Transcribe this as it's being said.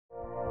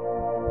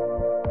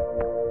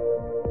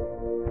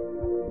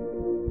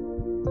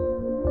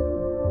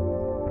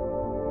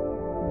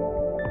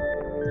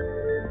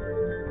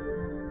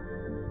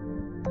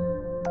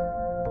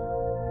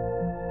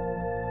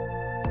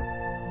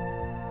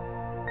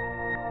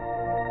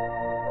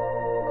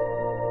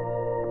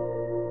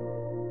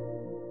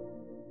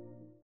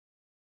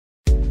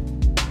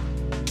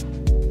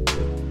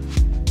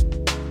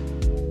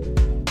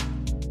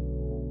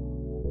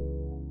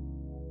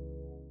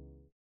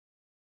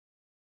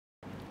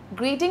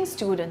Greetings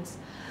students.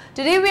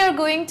 Today we are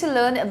going to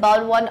learn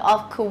about one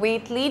of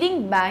Kuwait's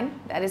leading bank,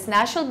 that is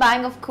National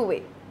Bank of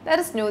Kuwait. Let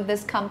us know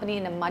this company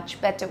in a much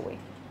better way.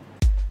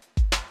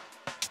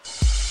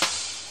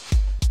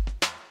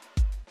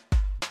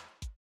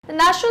 The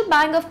National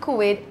Bank of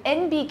Kuwait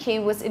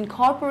 (NBK) was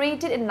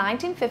incorporated in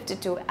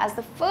 1952 as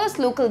the first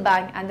local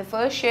bank and the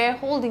first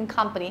shareholding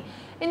company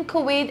in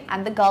Kuwait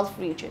and the Gulf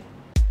region.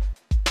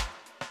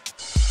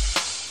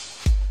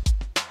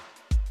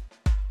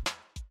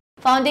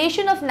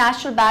 Foundation of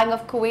National Bank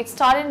of Kuwait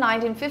started in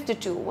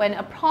 1952 when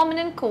a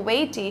prominent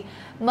Kuwaiti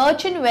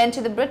merchant went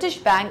to the British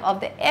Bank of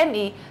the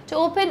ME to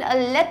open a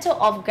letter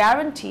of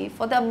guarantee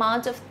for the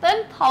amount of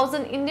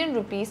 10,000 Indian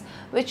rupees,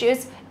 which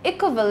is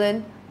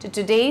equivalent to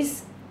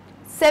today's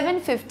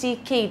 750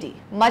 KD.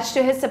 Much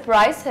to his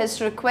surprise, his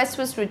request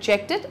was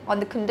rejected on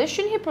the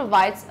condition he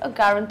provides a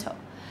guarantor.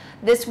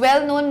 This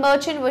well-known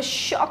merchant was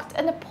shocked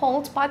and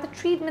appalled by the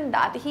treatment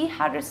that he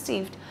had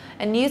received,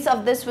 and news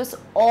of this was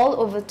all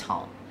over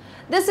town.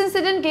 This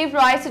incident gave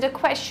rise to the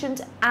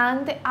questions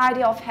and the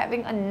idea of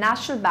having a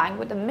national bank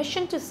with a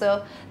mission to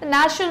serve the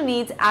national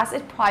needs as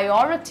its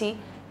priority,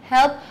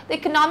 help the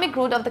economic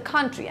growth of the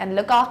country and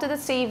look after the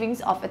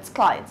savings of its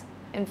clients.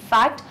 In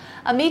fact,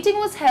 a meeting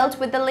was held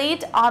with the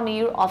late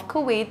Amir of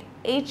Kuwait,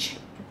 H.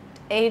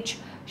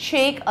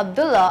 Sheikh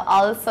Abdullah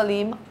Al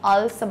Salim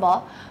Al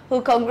Sabah,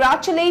 who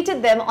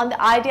congratulated them on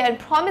the idea and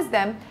promised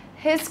them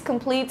his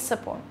complete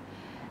support.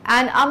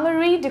 An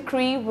Amiri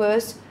decree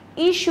was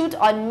issued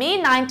on May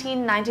 19,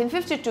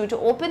 1952 to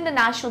open the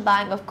National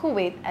Bank of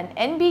Kuwait, and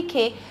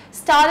NBK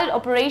started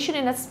operation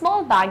in a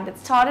small bank that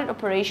started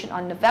operation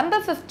on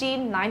November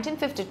 15,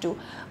 1952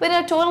 with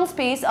a total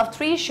space of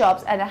 3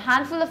 shops and a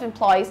handful of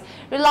employees,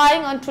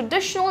 relying on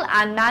traditional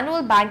and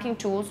manual banking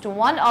tools to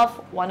one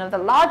of the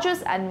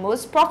largest and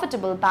most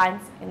profitable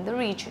banks in the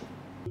region.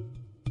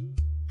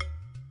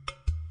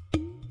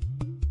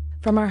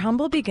 From our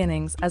humble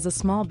beginnings as a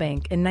small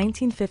bank in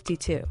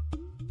 1952,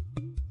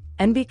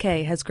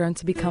 NBK has grown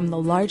to become the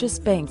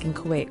largest bank in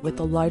Kuwait with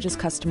the largest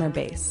customer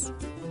base.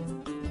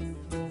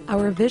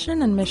 Our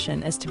vision and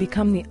mission is to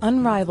become the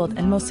unrivaled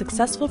and most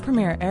successful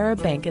premier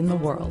Arab bank in the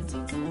world.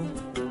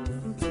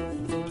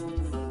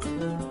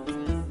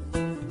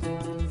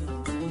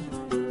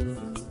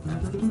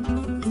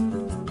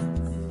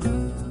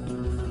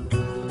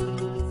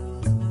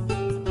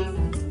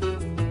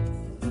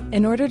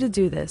 In order to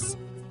do this,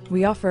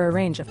 we offer a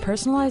range of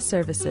personalized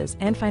services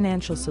and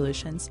financial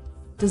solutions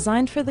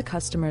designed for the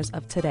customers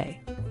of today.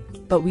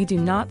 But we do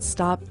not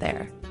stop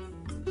there.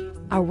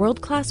 Our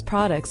world-class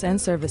products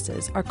and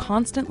services are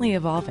constantly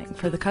evolving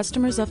for the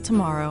customers of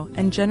tomorrow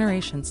and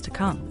generations to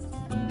come.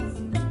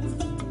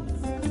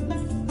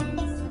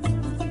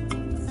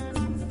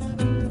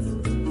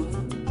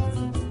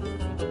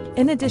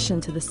 In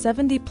addition to the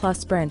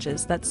 70+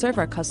 branches that serve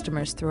our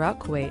customers throughout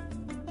Kuwait,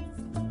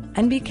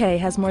 NBK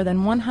has more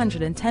than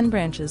 110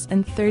 branches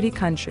in 30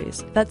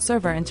 countries that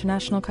serve our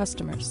international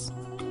customers.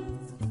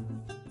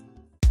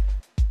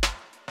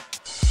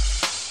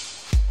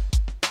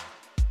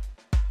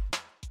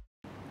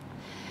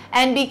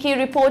 NBK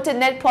reported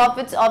net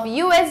profits of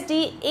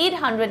USD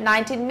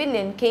 819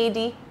 million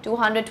KD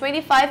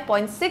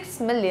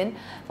 225.6 million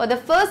for the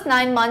first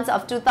 9 months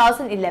of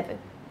 2011.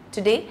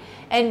 Today,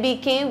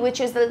 NBK,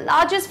 which is the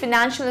largest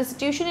financial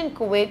institution in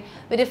Kuwait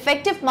with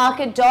effective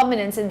market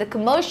dominance in the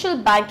commercial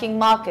banking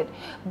market,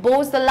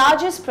 boasts the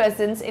largest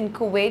presence in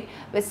Kuwait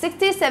with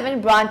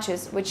 67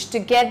 branches, which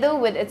together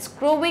with its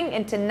growing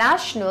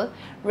international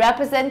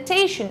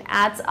representation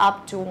adds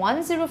up to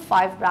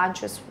 105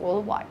 branches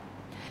worldwide.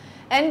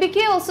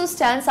 NBK also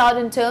stands out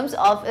in terms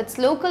of its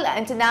local and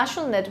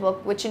international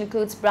network, which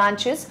includes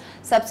branches,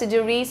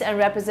 subsidiaries and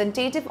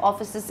representative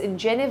offices in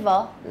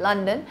Geneva,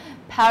 London,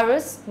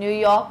 Paris, New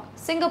York,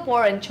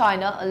 Singapore and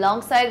China,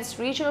 alongside its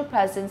regional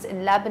presence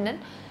in Lebanon,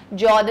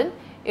 Jordan,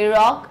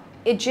 Iraq,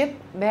 Egypt,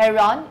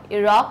 Bahrain,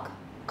 Iraq,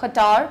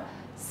 Qatar,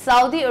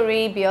 Saudi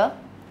Arabia,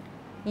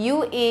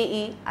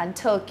 UAE and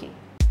Turkey.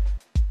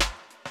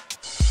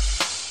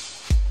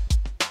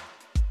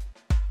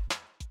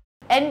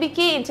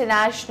 NBK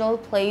International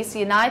Place,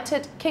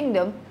 United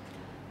Kingdom,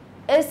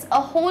 is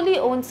a wholly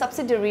owned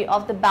subsidiary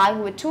of the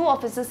bank with 2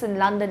 offices in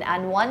London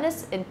and 1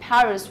 is in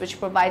Paris, which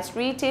provides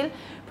retail,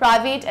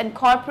 private and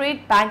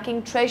corporate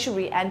banking,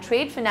 treasury and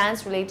trade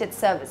finance related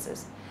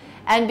services.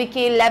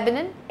 NBK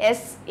Lebanon,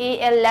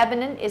 SAL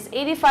Lebanon, is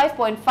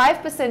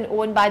 85.5%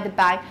 owned by the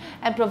bank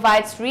and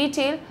provides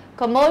retail,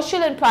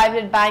 commercial and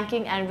private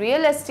banking and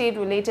real estate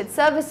related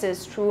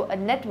services through a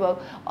network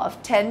of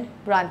 10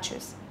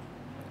 branches.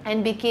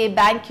 NBK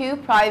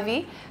Banque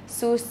Privée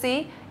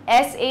Suisse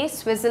SA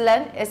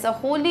Switzerland is a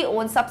wholly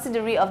owned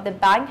subsidiary of the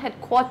bank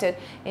headquartered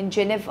in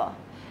Geneva.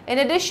 In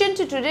addition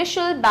to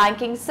traditional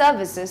banking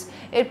services,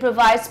 it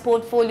provides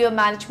portfolio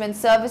management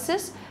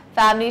services,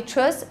 family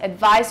trust,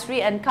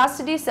 advisory and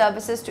custody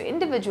services to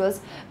individuals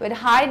with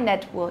high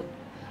net worth.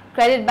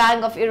 Credit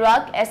Bank of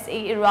Iraq (SA)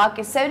 Iraq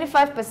is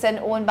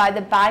 75% owned by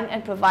the bank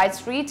and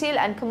provides retail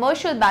and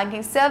commercial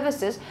banking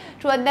services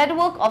to a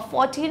network of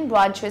 14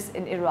 branches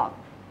in Iraq.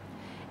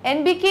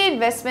 NBK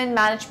Investment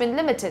Management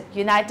Limited,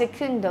 United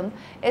Kingdom,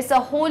 is a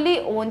wholly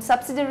owned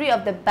subsidiary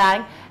of the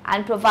bank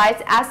and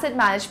provides asset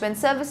management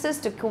services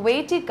to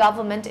Kuwaiti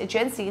government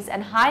agencies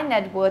and high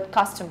net worth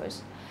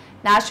customers.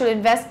 National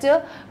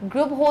Investor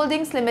Group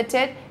Holdings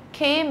Limited,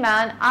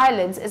 Cayman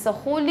Islands, is a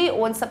wholly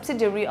owned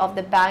subsidiary of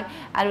the bank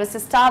and was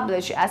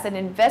established as an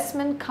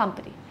investment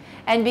company.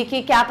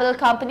 NBK Capital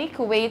Company,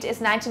 Kuwait, is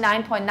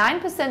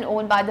 99.9%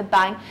 owned by the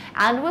bank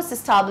and was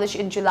established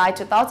in July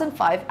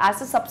 2005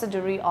 as a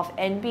subsidiary of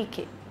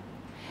NBK.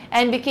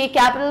 NBK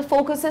Capital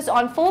focuses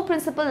on four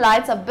principal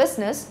lines of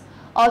business: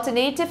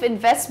 alternative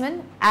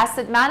investment,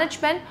 asset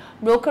management,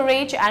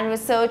 brokerage, and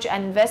research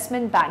and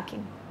investment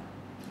banking.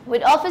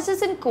 With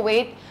offices in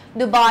Kuwait,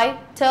 Dubai,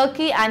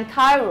 Turkey, and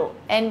Cairo,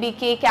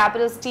 NBK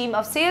Capital's team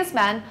of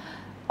salesmen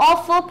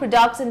offer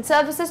products and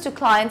services to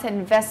clients and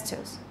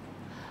investors.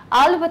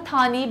 Al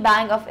Watani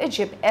Bank of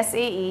Egypt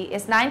 (SAE)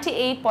 is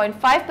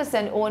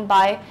 98.5% owned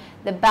by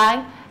the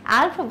bank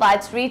and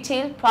provides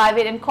retail,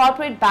 private and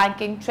corporate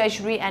banking,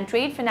 treasury and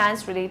trade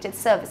finance related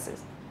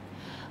services.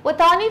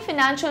 Watani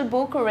Financial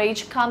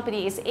Brokerage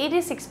Company is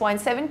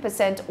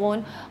 86.7%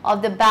 owned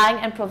of the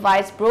bank and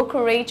provides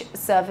brokerage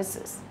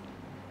services.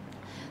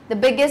 The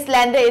biggest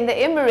lender in the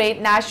Emirate,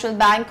 National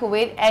Bank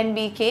Kuwait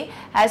 (NBK),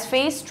 has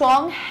faced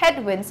strong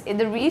headwinds in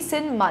the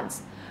recent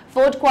months.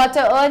 Fourth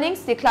quarter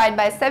earnings declined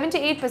by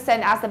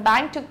 78% as the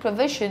bank took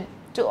provision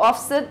to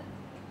offset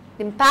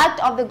the impact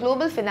of the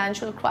global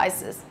financial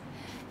crisis.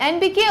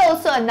 NBK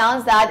also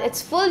announced that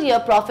its full-year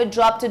profit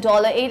dropped to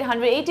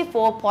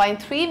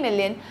 $884.3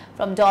 million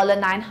from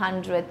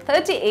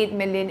 $938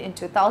 million in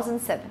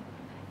 2007.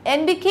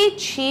 NBK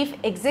Chief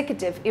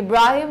Executive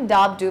Ibrahim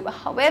Dabdoub,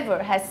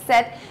 however, has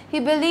said he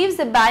believes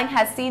the bank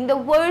has seen the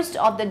worst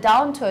of the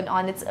downturn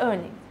on its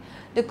earnings.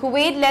 The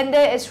Kuwait lender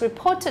is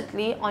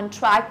reportedly on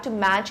track to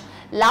match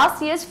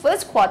last year's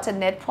first quarter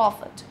net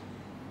profit.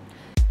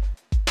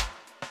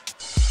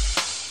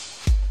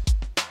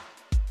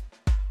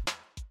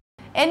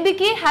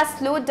 NBK has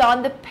slowed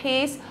down the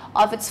pace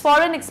of its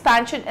foreign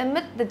expansion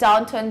amid the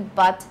downturn,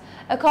 but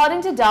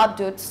according to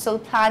Dabdoub, still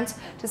plans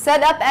to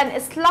set up an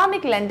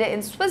Islamic lender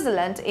in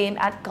Switzerland aimed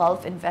at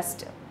Gulf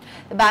investors.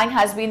 The bank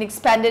has been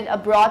expanded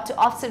abroad to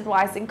offset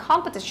rising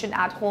competition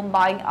at home,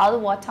 buying Al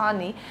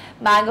Watani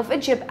Bank of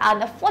Egypt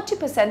and a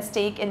 40%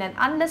 stake in an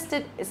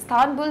unlisted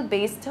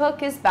Istanbul-based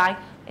Turkish bank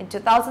in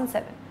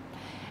 2007.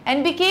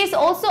 NBK is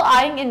also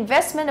eyeing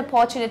investment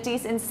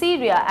opportunities in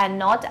Syria and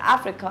North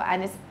Africa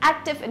and is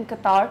active in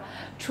Qatar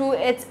through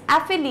its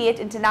affiliate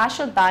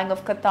International Bank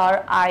of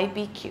Qatar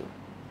 (IBQ).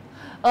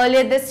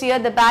 Earlier this year,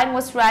 the bank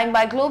was ranked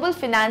by Global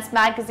Finance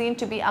magazine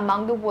to be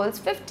among the world's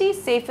 50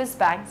 safest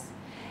banks.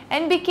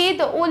 NBK,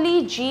 the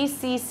only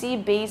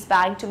GCC-based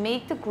bank to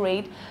make the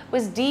grade,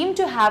 was deemed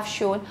to have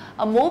shown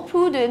a more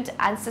prudent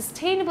and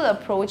sustainable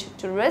approach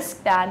to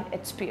risk than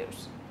its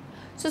peers.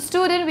 So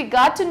student, we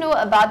got to know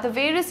about the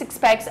various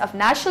aspects of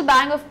National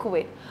Bank of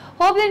Kuwait.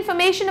 Hope the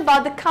information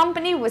about the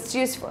company was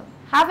useful.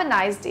 Have a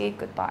nice day.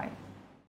 Goodbye.